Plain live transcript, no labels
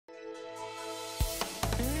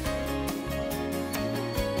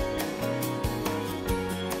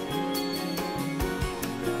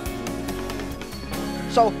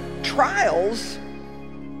So trials,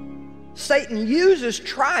 Satan uses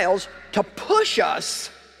trials to push us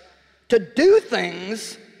to do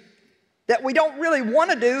things that we don't really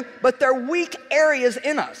want to do, but they're weak areas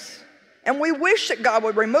in us. And we wish that God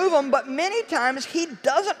would remove them, but many times He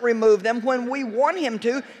doesn't remove them when we want Him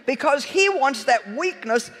to, because He wants that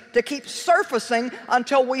weakness to keep surfacing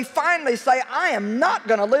until we finally say, I am not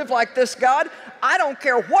going to live like this, God. I don't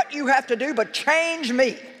care what you have to do, but change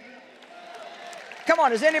me. Come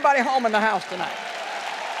on, is anybody home in the house tonight?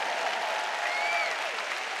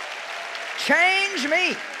 Change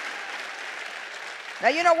me. Now,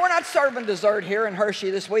 you know, we're not serving dessert here in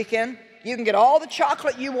Hershey this weekend. You can get all the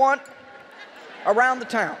chocolate you want around the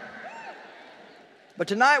town. But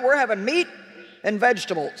tonight we're having meat and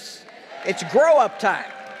vegetables. It's grow-up time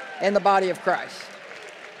in the body of Christ.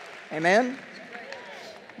 Amen?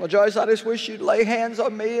 Well, Joyce, I just wish you'd lay hands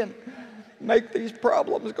on me and make these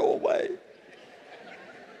problems go away.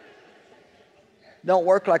 Don't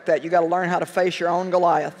work like that. You got to learn how to face your own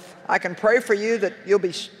Goliath. I can pray for you that you'll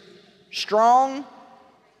be strong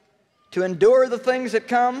to endure the things that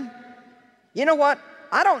come. You know what?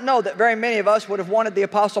 I don't know that very many of us would have wanted the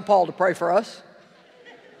Apostle Paul to pray for us,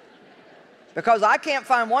 because I can't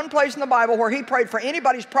find one place in the Bible where he prayed for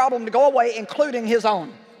anybody's problem to go away, including his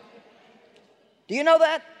own. Do you know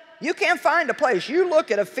that? You can't find a place. You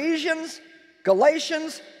look at Ephesians,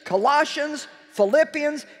 Galatians, Colossians,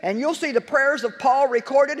 Philippians, and you'll see the prayers of Paul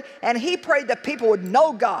recorded, and he prayed that people would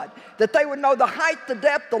know God, that they would know the height, the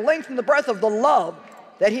depth, the length, and the breadth of the love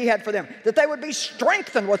that He had for them, that they would be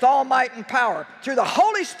strengthened with all might and power through the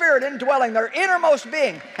Holy Spirit indwelling their innermost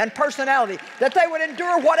being and personality, that they would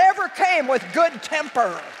endure whatever came with good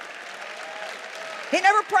temper. He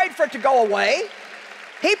never prayed for it to go away.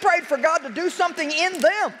 He prayed for God to do something in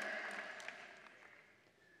them.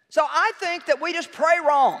 So I think that we just pray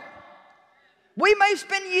wrong. We may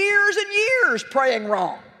spend years and years praying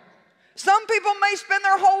wrong. Some people may spend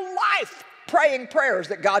their whole life praying prayers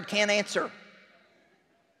that God can't answer.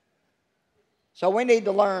 So we need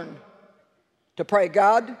to learn to pray,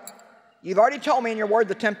 God, you've already told me in your word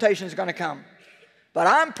the temptation is going to come. But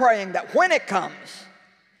I'm praying that when it comes,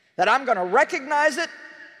 that I'm going to recognize it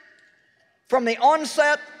from the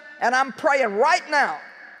onset, and I'm praying right now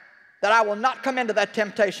that I will not come into that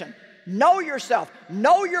temptation. Know yourself,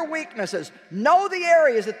 know your weaknesses, know the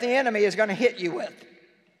areas that the enemy is going to hit you with,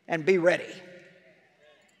 and be ready.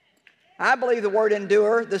 I believe the word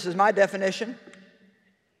endure, this is my definition,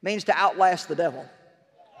 means to outlast the devil.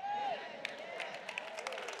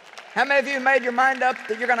 How many of you made your mind up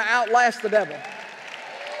that you're going to outlast the devil?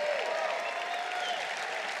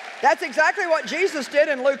 That's exactly what Jesus did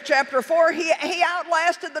in Luke chapter 4. He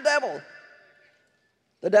outlasted the devil.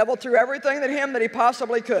 The devil threw everything at him that he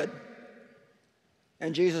possibly could.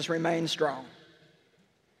 And Jesus remained strong.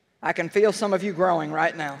 I can feel some of you growing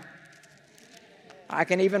right now. I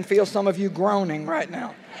can even feel some of you groaning right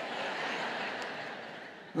now.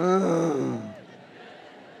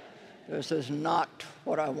 This is not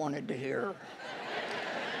what I wanted to hear.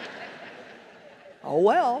 Oh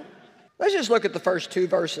well. Let's just look at the first two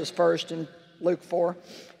verses first in Luke 4.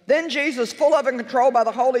 Then Jesus, full of and controlled by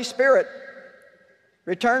the Holy Spirit,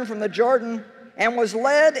 returned from the Jordan and was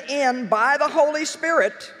led in by the Holy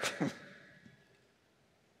Spirit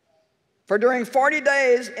for during 40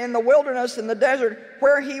 days in the wilderness in the desert,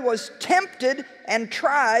 where he was tempted and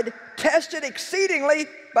tried, tested exceedingly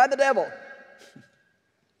by the devil.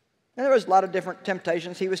 And there was a lot of different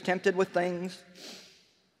temptations. He was tempted with things.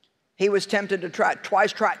 He was tempted to try,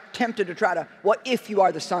 tempted to try to, what if you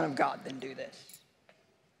are the Son of God, then do this.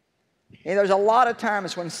 And there's a lot of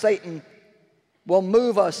times when Satan will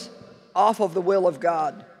move us off of the will of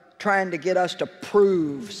God, trying to get us to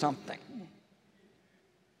prove something.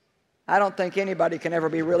 I don't think anybody can ever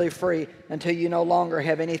be really free until you no longer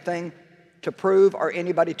have anything to prove or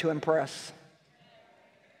anybody to impress.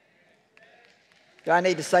 Do I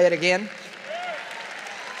need to say it again?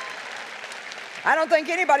 I don't think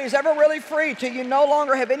anybody's ever really free till you no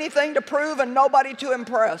longer have anything to prove and nobody to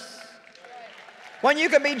impress. When you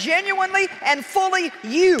can be genuinely and fully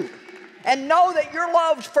you and know that you're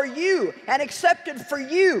loved for you and accepted for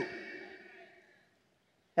you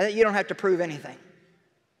and that you don't have to prove anything.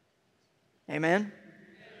 Amen?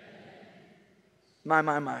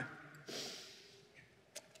 My.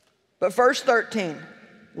 But verse 13,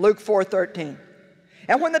 Luke 4:13.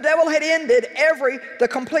 And when the devil had ended the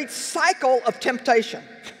complete cycle of temptation,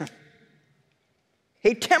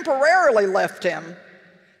 he temporarily left him,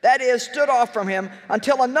 that is, stood off from him,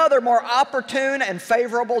 until another more opportune and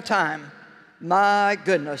favorable time. My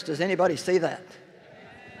goodness, does anybody see that?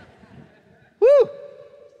 Woo!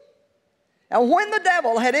 And when the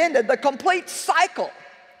devil had ended the complete cycle,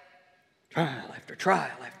 trial after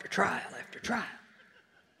trial after trial after trial,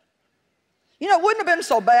 you know, it wouldn't have been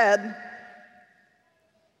so bad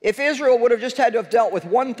if Israel would have just had to have dealt with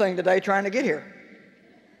one thing today trying to get here.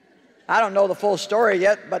 I don't know the full story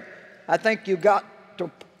yet, but I think you got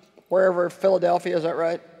to wherever, Philadelphia, is that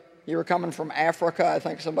right? You were coming from Africa, I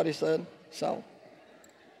think somebody said. So,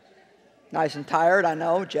 nice and tired, I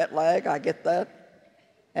know, jet lag, I get that.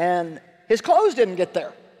 And his clothes didn't get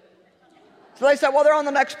there. So they said, well, they're on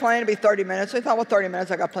the next plane, it'll be 30 minutes. They thought, well, 30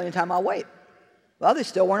 minutes, I got plenty of time, I'll wait. Well, they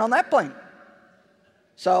still weren't on that plane.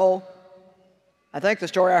 So, I think the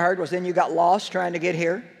story I heard was then you got lost trying to get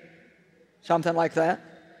here. Something like that.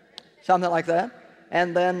 Something like that.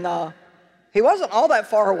 And then he wasn't all that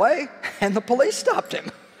far away, and the police stopped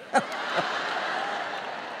him.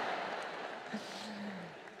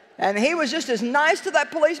 And he was just as nice to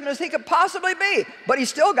that policeman as he could possibly be, but he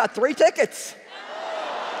still got 3 tickets.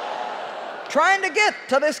 Trying to get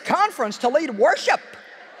to this conference to lead worship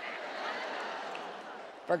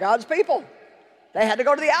for God's people. They had to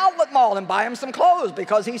go to the outlet mall and buy him some clothes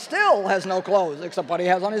because he still has no clothes except what he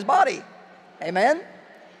has on his body. Amen?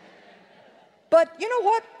 But you know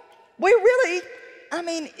what? We really, I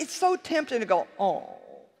mean, it's so tempting to go, oh.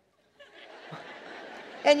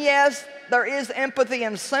 And yes, there is empathy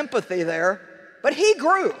and sympathy there, but he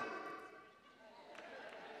grew.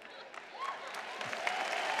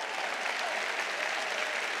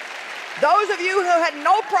 Those of you who had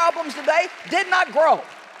no problems today did not grow.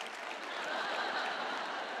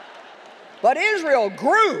 But Israel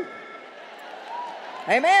grew.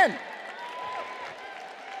 Amen.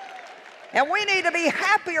 And we need to be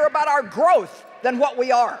happier about our growth than what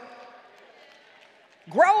we are.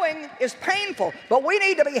 Growing is painful, but we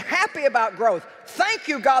need to be happy about growth. Thank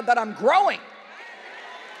you, God, that I'm growing.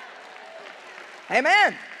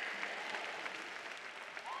 Amen.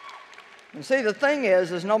 And see, the thing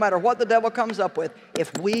is no matter what the devil comes up with,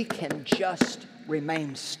 if we can just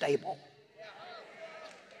remain stable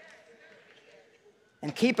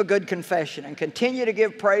and keep a good confession and continue to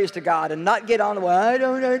give praise to God and not get on the, well, I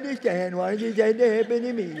don't understand. Why did that happen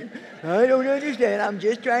to me? I don't understand. I'm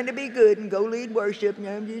just trying to be good and go lead worship, and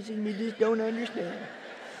I just don't understand.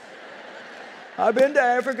 I've been to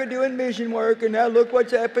Africa doing mission work, and now look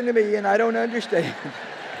what's happened to me, and I don't understand.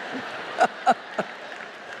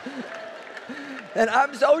 And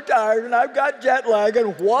I'm so tired, and I've got jet lag,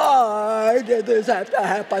 and why did this have to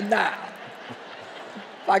happen now?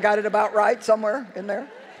 I got it about right somewhere in there.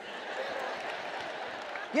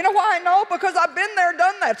 You know why I know? Because I've been there,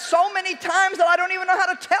 done that so many times that I don't even know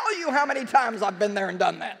how to tell you how many times I've been there and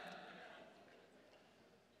done that.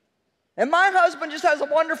 And my husband just has a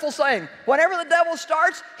wonderful saying. Whenever the devil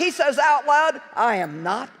starts, he says out loud, I am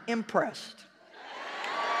not impressed.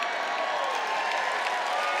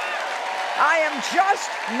 I am just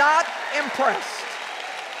not impressed.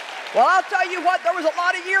 Well, I'll tell you what, there was a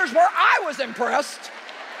lot of years where I was impressed.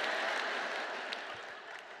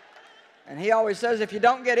 And he always says, if you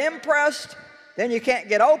don't get impressed, then you can't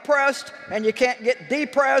get oppressed, and you can't get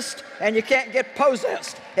depressed, and you can't get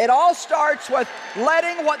possessed. It all starts with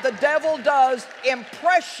letting what the devil does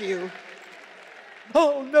impress you.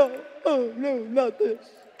 Oh, no, not this.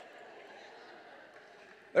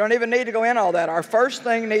 We don't even need to go in all that. Our first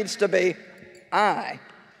thing needs to be, I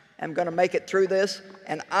am going to make it through this,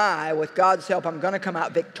 and I, with God's help, I'm going to come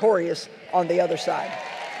out victorious on the other side.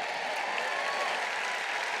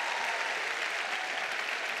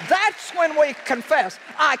 That's when we confess,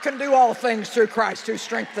 I can do all things through Christ who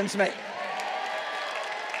strengthens me.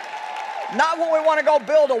 Not when we want to go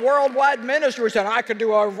build a worldwide ministry, we say, I can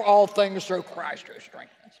do all things through Christ who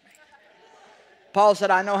strengthens me. Paul said,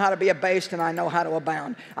 I know how to be abased and I know how to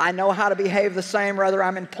abound. I know how to behave the same whether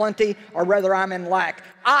I'm in plenty or whether I'm in lack.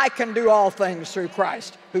 I can do all things through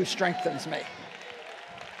Christ who strengthens me.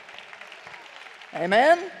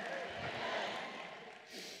 Amen?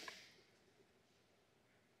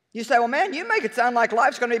 You say, well, man, you make it sound like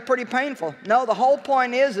life's going to be pretty painful. No, the whole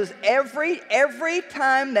point is every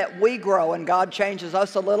time that we grow and God changes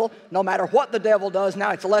us a little, no matter what the devil does,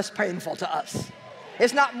 now it's less painful to us.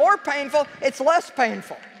 It's not more painful, it's less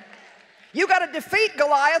painful. You got to defeat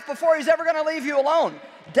Goliath before he's ever going to leave you alone.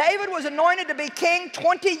 David was anointed to be king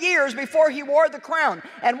 20 years before he wore the crown.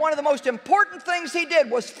 And one of the most important things he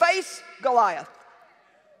did was face Goliath.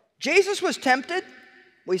 Jesus was tempted.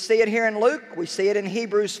 We see it here in Luke. We see it in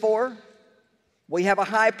Hebrews 4. We have a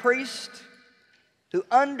high priest who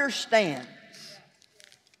understands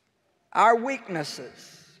our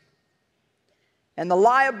weaknesses and the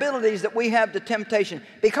liabilities that we have to temptation.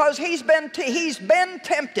 Because he's been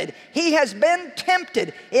tempted. He has been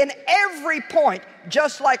tempted in every point,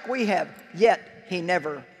 just like we have, yet he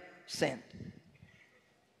never sinned.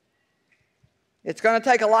 It's going to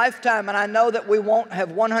take a lifetime, and I know that we won't have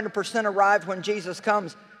 100% arrived when Jesus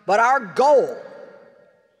comes, but our goal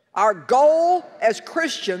as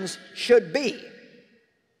Christians should be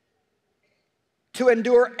to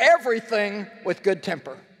endure everything with good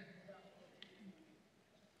temper.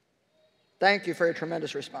 Thank you for your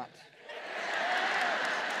tremendous response.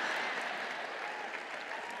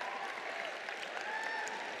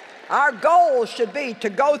 Our goal should be to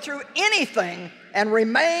go through anything and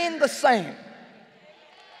remain the same.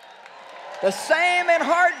 The same in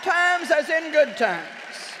hard times as in good times.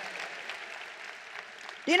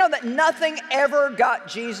 Do you know that nothing ever got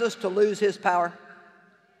Jesus to lose his power?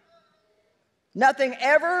 Nothing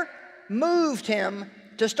ever moved him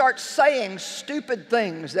to start saying stupid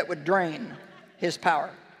things that would drain his power.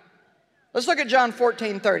 Let's look at John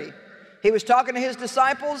 14:30. He was talking to his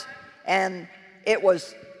disciples, and it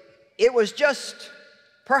was just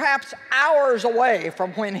perhaps hours away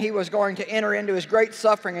from when he was going to enter into his great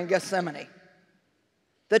suffering in Gethsemane.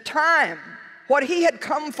 The time, what he had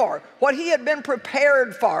come for, what he had been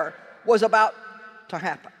prepared for, was about to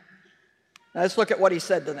happen. Now let's look at what he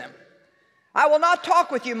said to them. I will not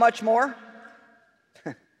talk with you much more.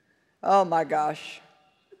 Oh my gosh.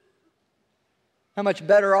 How much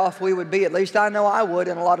better off we would be. At least I know I would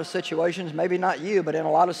in a lot of situations. Maybe not you, but in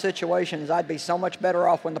a lot of situations I'd be so much better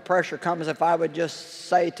off when the pressure comes if I would just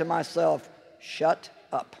say to myself, shut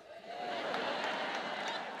up.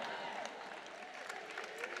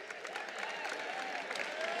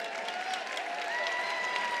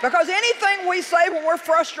 Because anything we say when we're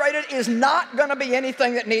frustrated is not going to be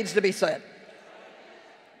anything that needs to be said.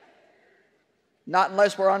 Not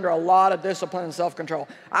unless we're under a lot of discipline and self-control.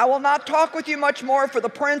 I will not talk with you much more, for the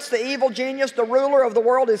prince, the evil genius, the ruler of the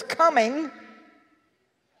world is coming.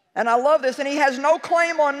 And I love this, and he has no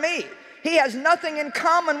claim on me. He has nothing in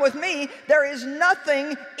common with me. There is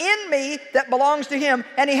nothing in me that belongs to him,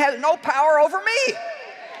 and he has no power over me.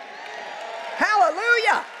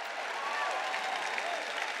 Hallelujah.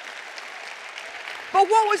 But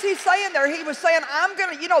what was he saying there? He was saying, I'm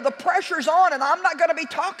going to, the pressure's on, and I'm not going to be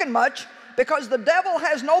talking much, because the devil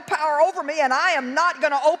has no power over me, and I am not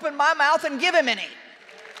going to open my mouth and give him any.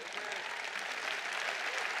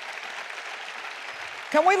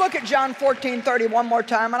 Can we look at John 14:30 one more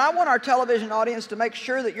time? And I want our television audience to make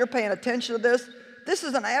sure that you're paying attention to this. This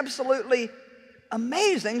is an absolutely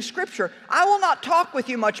amazing scripture. I will not talk with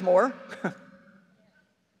you much more.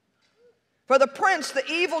 For the prince, the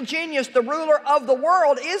evil genius, the ruler of the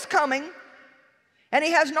world is coming. And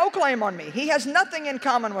he has no claim on me. He has nothing in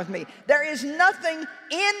common with me. There is nothing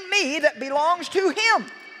in me that belongs to him.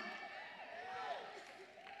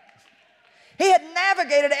 He had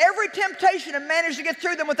navigated every temptation and managed to get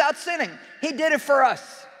through them without sinning. He did it for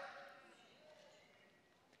us.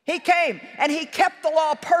 He came and he kept the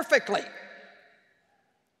law perfectly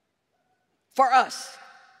for us.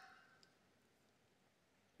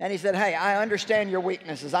 And he said, hey, I understand your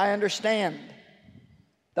weaknesses. I understand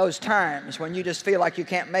those times when you just feel like you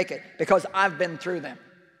can't make it, because I've been through them.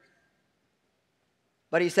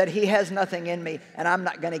 But he said, he has nothing in me, and I'm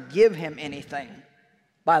not going to give him anything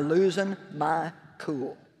by losing my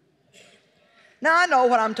cool. Now, I know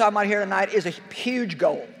what I'm talking about here tonight is a huge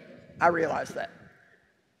goal. I realize that.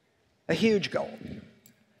 A huge goal.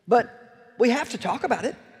 But we have to talk about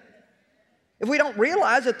it. If we don't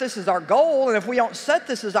realize that this is our goal, and if we don't set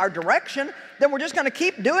this as our direction, then we're just going to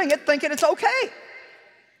keep doing it thinking it's okay.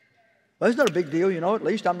 Well, it's not a big deal, at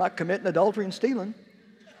least I'm not committing adultery and stealing.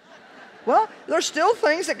 Well, there's still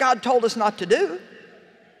things that God told us not to do.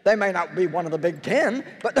 They may not be one of the big 10,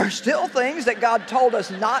 but there's still things that God told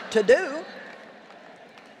us not to do.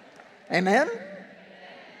 Amen?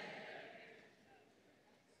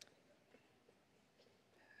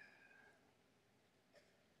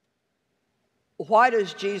 Why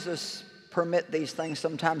does Jesus permit these things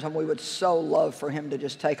sometimes when we would so love for him to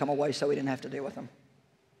just take them away so we didn't have to deal with them?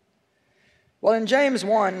 Well, in James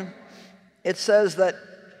 1, it says that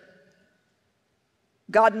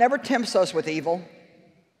God never tempts us with evil.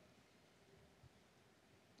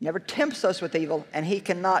 Never tempts us with evil, and he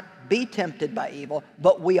cannot be tempted by evil,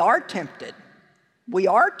 but we are tempted. We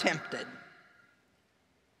are tempted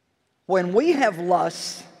when we have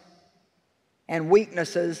lusts and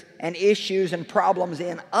weaknesses and issues and problems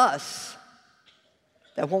in us,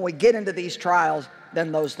 that when we get into these trials,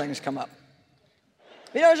 then those things come up.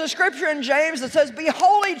 There's a scripture in James that says, be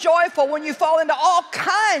wholly joyful when you fall into all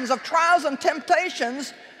kinds of trials and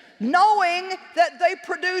temptations, knowing that they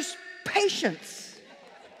produce patience.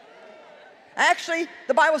 Actually,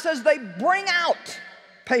 the Bible says they bring out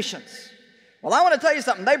patience. Well, I want to tell you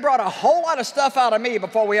something. They brought a whole lot of stuff out of me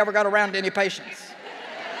before we ever got around to any patience.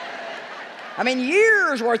 I mean,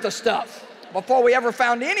 years worth of stuff before we ever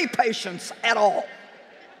found any patience at all.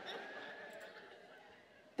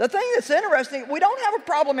 The thing that's interesting, we don't have a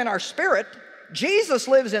problem in our spirit. Jesus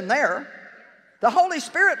lives in there. The Holy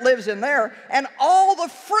Spirit lives in there. And all the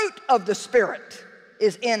fruit of the Spirit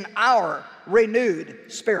is in our renewed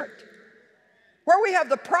spirit. Where we have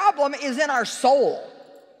the problem is in our soul.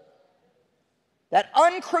 That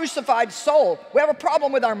uncrucified soul. We have a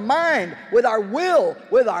problem with our mind, with our will,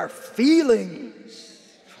 with our feelings.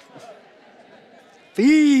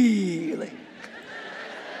 Feeling.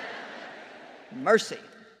 Mercy.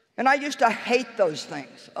 And I used to hate those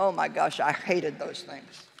things. Oh my gosh, I hated those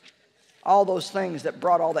things. All those things that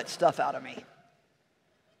brought all that stuff out of me.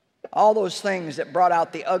 All those things that brought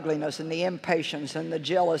out the ugliness and the impatience and the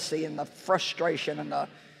jealousy and the frustration and the...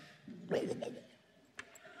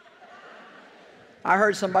 I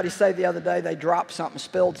heard somebody say the other day they dropped something,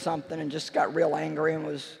 spilled something, and just got real angry and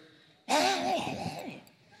was...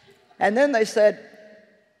 And then they said,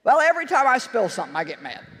 well, every time I spill something, I get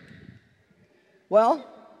mad. Well,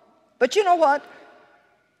 but you know what?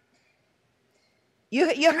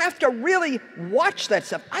 You have to really watch that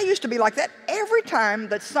stuff. I used to be like that. Every time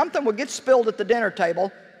that something would get spilled at the dinner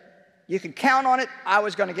table, you could count on it, I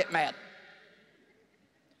was going to get mad.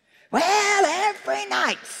 Well, every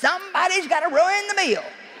night, somebody's got to ruin the meal.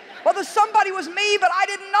 Well, the somebody was me, but I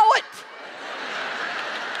didn't know it.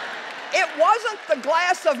 It wasn't the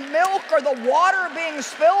glass of milk or the water being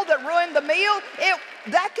spilled that ruined the meal.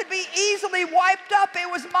 That could be easily wiped up. It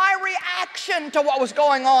was my reaction to what was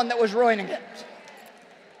going on that was ruining it.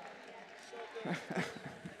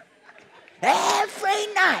 Every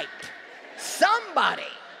night, somebody.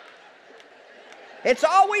 It's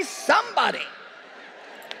always somebody.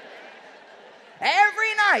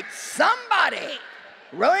 Every night, somebody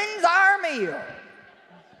ruins our meal.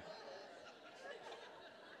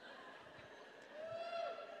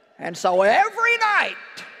 And so every night,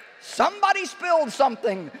 somebody spilled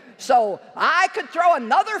something so I could throw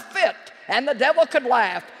another fit and the devil could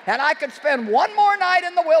laugh and I could spend one more night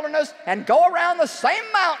in the wilderness and go around the same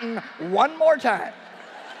mountain one more time.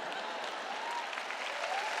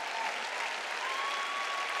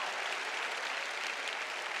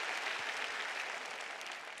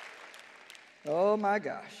 Oh my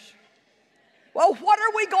gosh. Well, what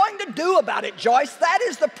are we going to do about it, Joyce? That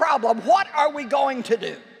is the problem. What are we going to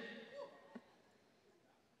do?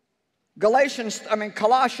 Colossians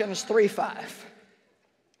 3:5.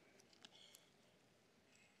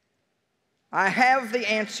 I have the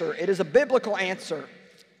answer. It is a biblical answer.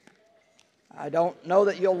 I don't know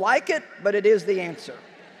that you'll like it, but it is the answer.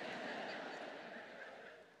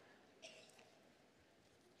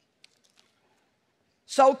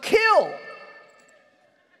 So kill.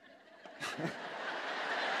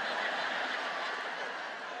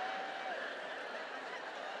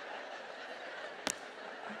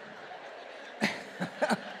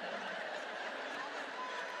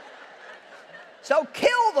 So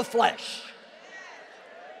kill the flesh.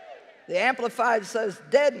 The Amplified says,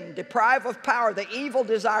 deaden, deprive of power the evil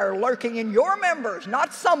desire lurking in your members,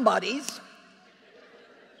 not somebody's.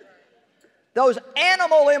 Those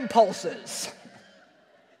animal impulses.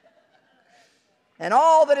 And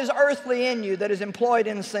all that is earthly in you that is employed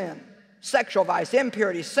in sin. Sexual vice,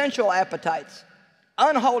 impurity, sensual appetites,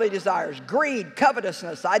 unholy desires, greed,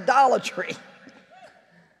 covetousness, idolatry.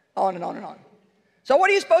 On and on and on. So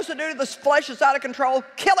what are you supposed to do to this flesh that's out of control?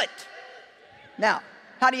 Kill it. Now,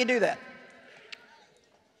 how do you do that?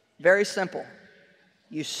 Very simple.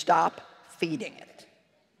 You stop feeding it.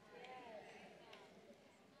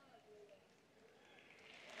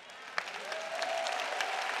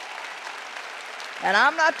 And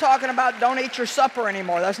I'm not talking about don't eat your supper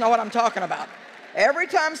anymore. That's not what I'm talking about. Every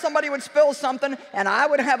time somebody would spill something and I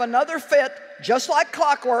would have another fit, just like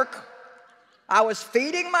clockwork, I was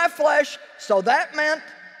feeding my flesh, so that meant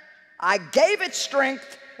I gave it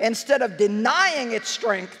strength instead of denying its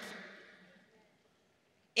strength.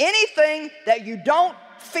 Anything that you don't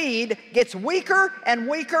feed gets weaker and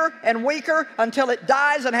weaker and weaker until it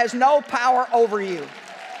dies and has no power over you.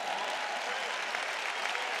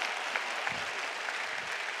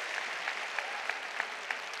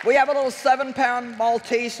 We have a little 7-pound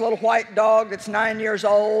Maltese, little white dog that's 9 years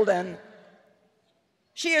old, and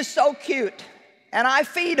she is so cute, and I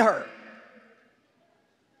feed her.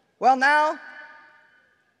 Well, now,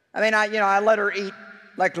 I let her eat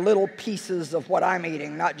like little pieces of what I'm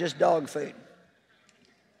eating, not just dog food.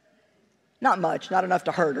 Not much, not enough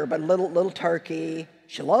to hurt her, but a little turkey.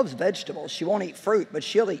 She loves vegetables. She won't eat fruit, but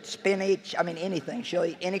she'll eat spinach, I mean anything. She'll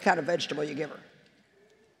eat any kind of vegetable you give her.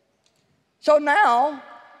 So now,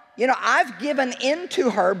 you know, I've given in to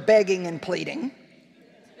her begging and pleading.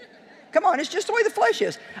 Come on, it's just the way the flesh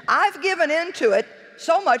is. I've given in to it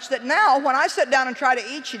so much that now when I sit down and try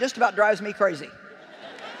to eat, she just about drives me crazy.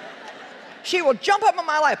 She will jump up on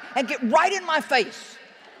my lap and get right in my face.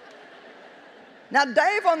 Now,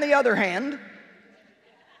 Dave, on the other hand,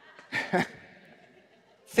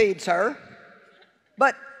 feeds her,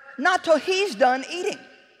 but not till he's done eating.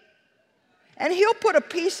 And he'll put a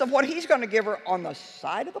piece of what he's going to give her on the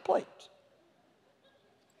side of the plate.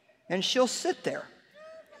 And she'll sit there.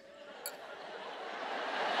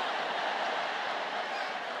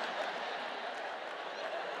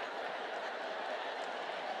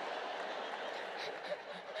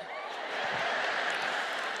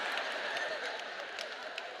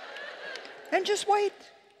 And just wait.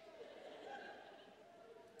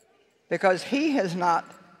 Because he has not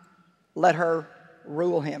let her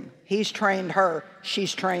rule him. He's trained her,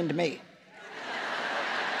 she's trained me.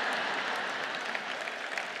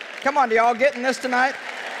 Come on, do y'all getting this tonight?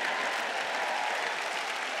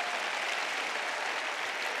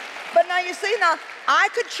 But now you see, now I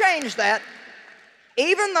could change that.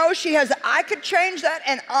 Even though she has, I could change that,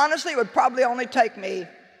 and honestly it would probably only take me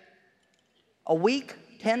a week,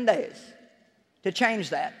 10 days to change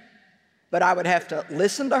that. But I would have to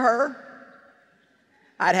listen to her.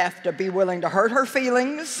 I'd have to be willing to hurt her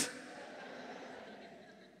feelings.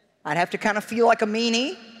 I'd have to kind of feel like a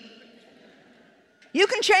meanie. You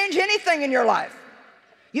can change anything in your life.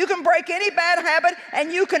 You can break any bad habit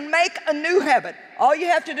and you can make a new habit. All you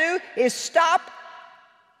have to do is stop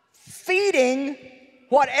feeding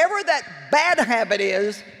whatever that bad habit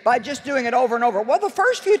is by just doing it over and over. Well, the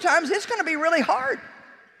first few times it's going to be really hard.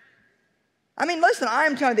 I mean, listen, I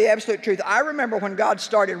am telling you the absolute truth. I remember when God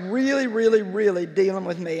started really dealing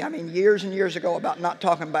with me, I mean, years and years ago, about not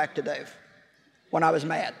talking back to Dave when I was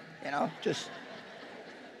mad, you know, just,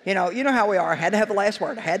 you know how we are. I had to have the last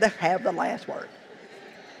word. I had to have the last word.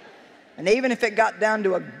 And even if it got down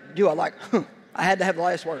to a like, I had to have the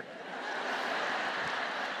last word.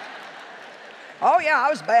 Oh, yeah, I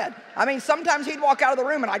was bad. I mean, sometimes he'd walk out of the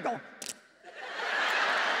room and I'd go,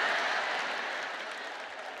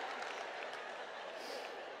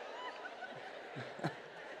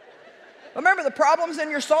 remember, the problem's in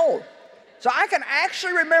your soul. So I can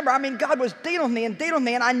actually remember, I mean, God was dealing with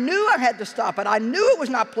me, and I knew I had to stop it. I knew it was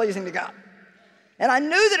not pleasing to God. And I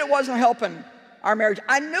knew that it wasn't helping our marriage.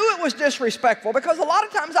 I knew it was disrespectful, because a lot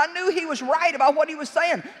of times I knew he was right about what he was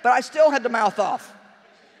saying, but I still had to mouth off.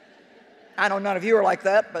 I know none of you are like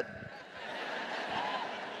that, but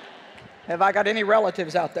have I got any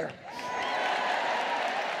relatives out there?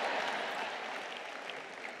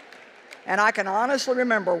 And I can honestly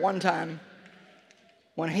remember one time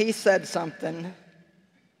when he said something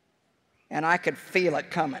and I could feel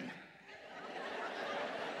it coming.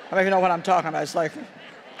 I don't even know what I'm talking about. It's like,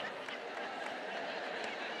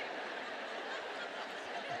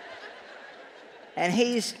 and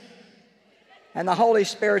the Holy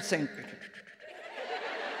Spirit saying,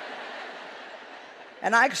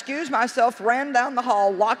 and I excused myself, ran down the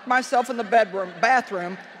hall, locked myself in the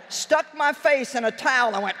bathroom, stuck my face in a towel,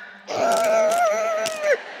 and I went,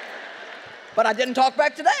 but I didn't talk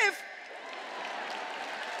back to Dave.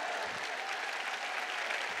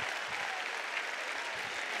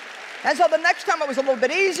 And so the next time it was a little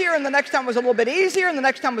bit easier, and the next time was a little bit easier, and the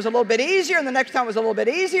next time was a little bit easier, and the next time was a little bit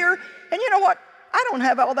easier. And you know what? I don't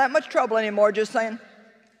have all that much trouble anymore just saying,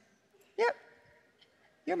 yeah,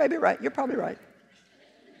 you may be right. You're probably right.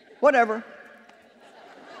 Whatever.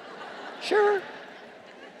 Sure.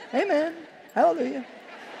 Amen. Hallelujah.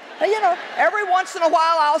 And you know, every once in a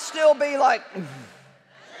while I'll still be like,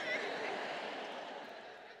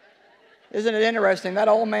 isn't it interesting? That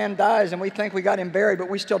old man dies and we think we got him buried, but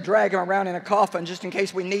we still drag him around in a coffin just in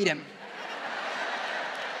case we need him.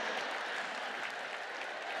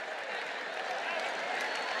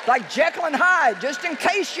 Like Jekyll and Hyde, just in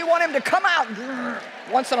case you want him to come out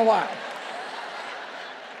once in a while.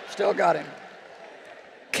 Still got him.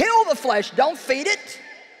 Kill the flesh, don't feed it.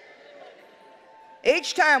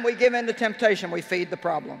 Each time we give in to temptation, we feed the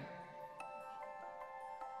problem.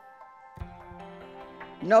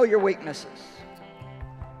 Know your weaknesses.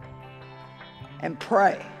 And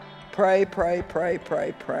pray. Pray, pray, pray,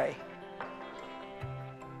 pray, pray.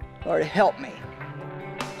 Lord, help me.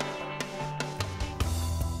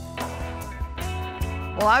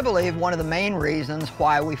 Well, I believe one of the main reasons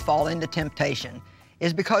why we fall into temptation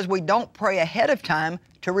is because we don't pray ahead of time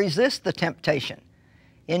to resist the temptation.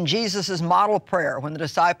 In Jesus' model prayer, when the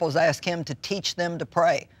disciples asked him to teach them to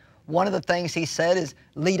pray, one of the things he said is,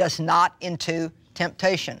 lead us not into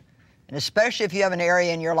temptation. And especially if you have an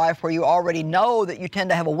area in your life where you already know that you tend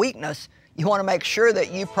to have a weakness, you want to make sure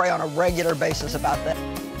that you pray on a regular basis about that.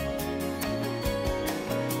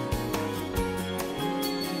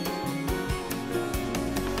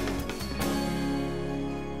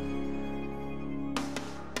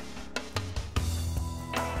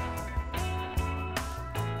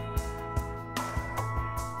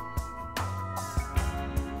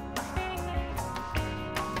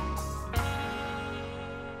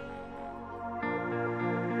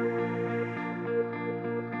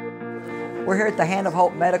 We're here at the Hand of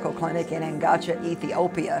Hope Medical Clinic in Angacha,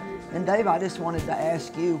 Ethiopia. And Dave, I just wanted to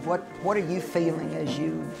ask you, what are you feeling as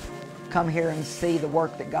you come here and see the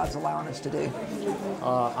work that God's allowing us to do?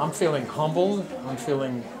 I'm feeling humbled. I'm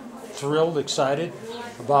feeling thrilled, excited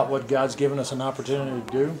about what God's given us an opportunity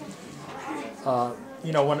to do.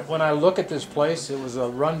 You know, when I look at this place, it was a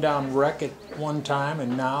rundown wreck at one time,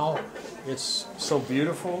 and now it's so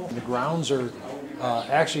beautiful. The grounds are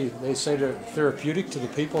actually, they say they're therapeutic to the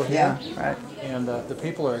people here. Yeah, right. And the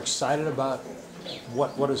people are excited about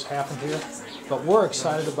what has happened here. But we're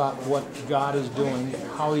excited about what God is doing,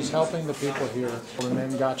 how He's helping the people here. In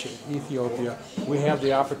Angacha, Ethiopia, we have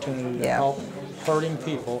the opportunity to help hurting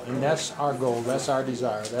people, and that's our goal, that's our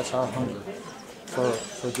desire, that's our hunger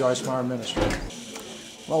for Joyce Meyer Ministries.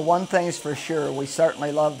 Well, one thing's for sure, we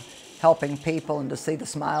certainly love helping people, and to see the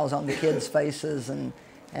smiles on the kids' faces and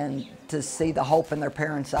to see the hope in their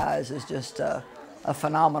parents' eyes is just a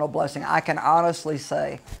phenomenal blessing. I can honestly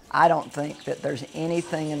say, I don't think that there's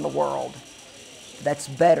anything in the world that's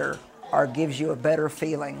better or gives you a better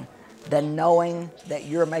feeling than knowing that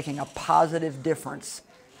you're making a positive difference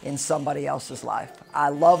in somebody else's life. I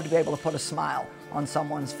love to be able to put a smile on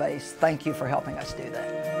someone's face. Thank you for helping us do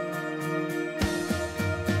that.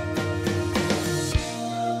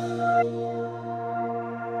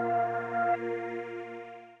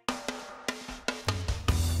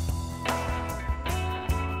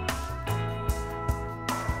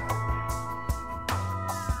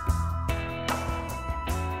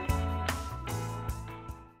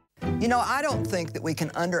 You know, I don't think that we can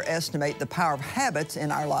underestimate the power of habits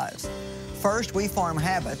in our lives. First, we form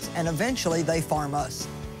habits, and eventually they form us.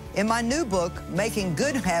 In my new book, Making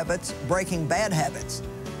Good Habits, Breaking Bad Habits,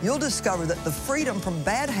 you'll discover that the freedom from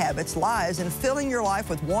bad habits lies in filling your life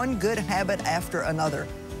with one good habit after another.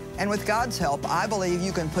 And with God's help, I believe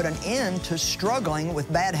you can put an end to struggling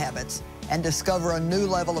with bad habits and discover a new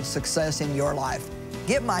level of success in your life.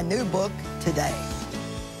 Get my new book today.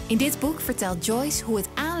 In dit boek vertelt Joyce hoe het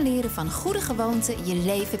aanleren van goede gewoonten je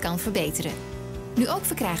leven kan verbeteren. Nu ook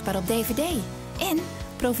verkrijgbaar op DVD. En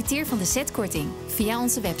profiteer van de setkorting via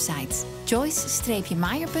onze website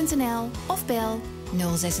joyce-meyer.nl of bel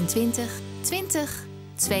 026 20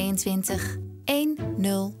 22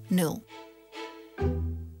 100.